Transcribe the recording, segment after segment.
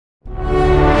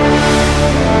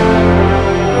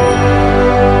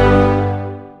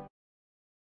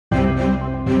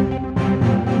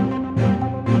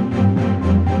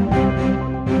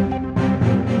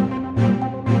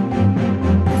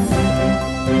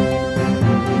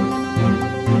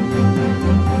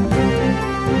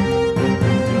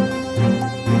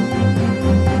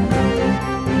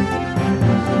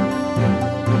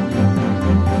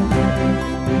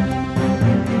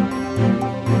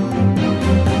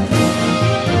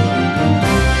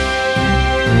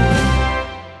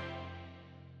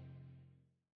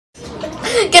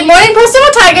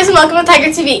Tigers and welcome to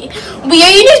Tiger TV. We are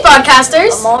your news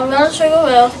broadcasters. I'm Morgan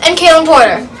Will. And Caitlin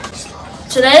Porter.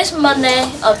 Today is Monday,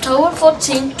 October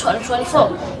 14,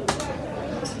 2024.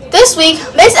 This week,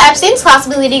 Ms. Epstein's class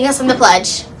will be leading us in the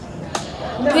pledge.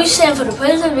 Please stand for the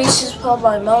Pledge of Allegiance followed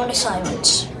by Melanie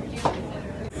Simons.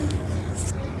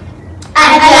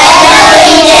 I pledge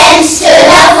allegiance to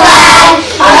the flag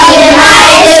of the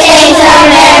United States of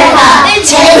America and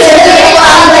to the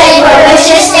republic for which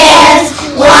it stands,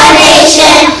 one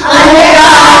nation, under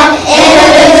God,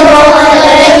 indivisible, with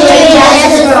liberty and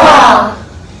justice for all.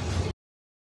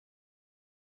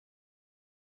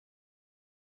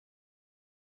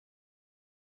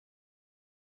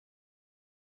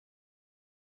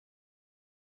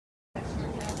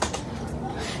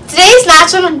 Today is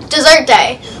National Dessert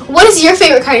Day. What is your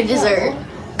favorite kind of dessert?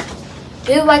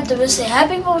 We would like to say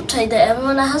happy birthday to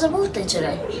everyone that has a birthday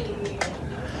today.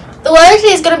 The weather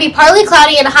today is going to be partly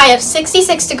cloudy and a high of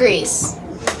 66 degrees.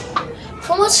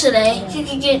 For lunch today, you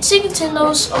can get chicken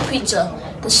tenders or pizza.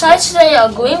 The sides today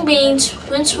are green beans,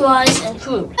 french fries, and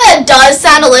fruit. It does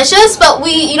sound delicious, but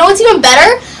you know what's even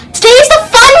better? Today is the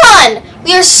fun run!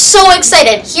 We are so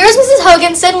excited. Here's Mrs.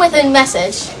 Hoganson with a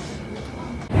message.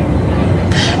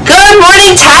 Good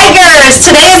morning, Tigers!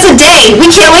 Today is the day.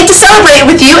 We can't wait to celebrate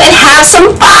with you and have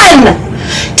some fun!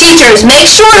 Teachers, make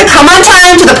sure to come on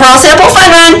time to the Pearl Sample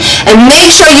Fun Run and make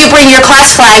sure you bring your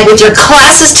class flag with your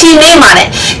class's team name on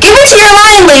it. Give it to your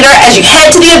line leader as you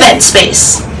head to the event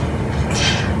space.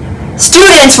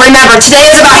 Students, remember, today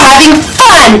is about having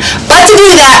fun, but to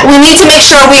do that, we need to make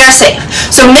sure we are safe.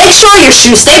 So make sure your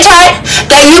shoes stay tight,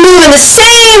 that you move in the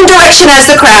same direction as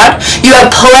the crowd, you have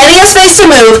plenty of space to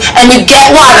move, and you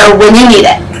get water when you need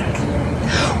it.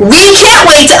 We can't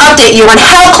wait to update you on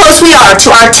how close we are to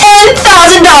our $10,000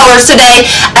 today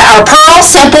at our Pearl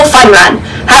Sample Fun Run.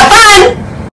 Have fun!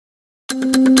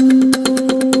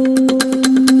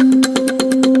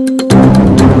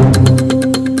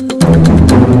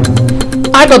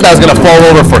 I thought that was going to fall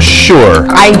over for sure.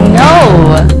 I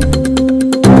know.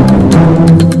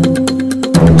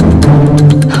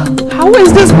 How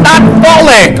is this not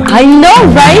falling? I know,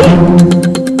 right?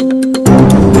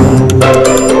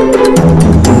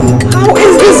 How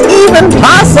is this even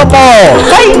possible?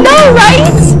 I know, right?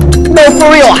 No, for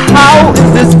real, how is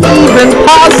this even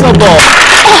possible?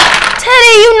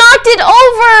 Teddy, you knocked it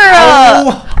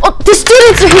over. Oh, the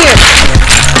students are here.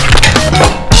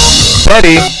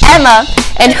 Teddy. Emma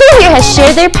and who here has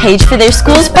shared their page for their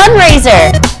school's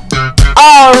fundraiser?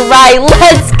 All right,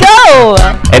 let's go.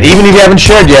 And even if you haven't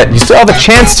shared yet, you still have a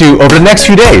chance to over the next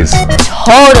few days.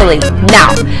 Totally.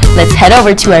 Now, let's head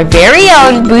over to our very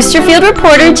own Boosterfield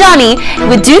reporter, Johnny,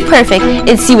 with Dude Perfect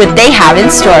and see what they have in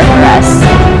store for us.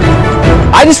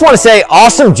 I just want to say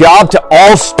awesome job to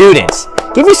all students.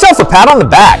 Give yourself a pat on the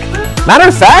back. Matter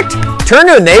of fact, turn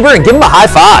to a neighbor and give them a high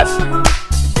five.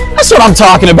 That's what I'm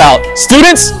talking about.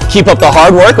 Students, keep up the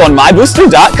hard work on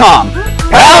mybooster.com.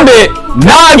 Pound it,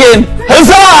 noggin,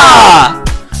 huzzah!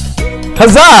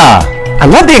 Huzzah! I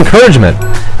love the encouragement.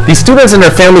 These students and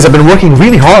their families have been working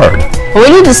really hard. Well,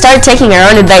 we need to start taking our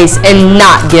own advice and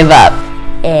not give up.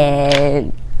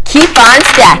 And keep on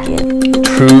stacking.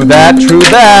 True that, true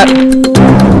that.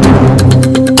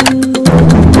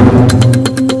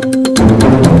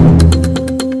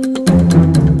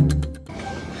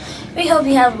 We hope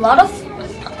you have a lot of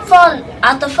fun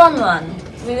at the fun run.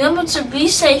 Remember to be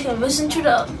safe and listen to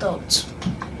the adults.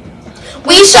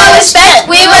 We show respect,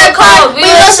 we work hard, we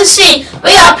will succeed.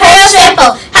 We are Pearl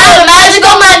Sample. Have a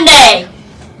magical Monday!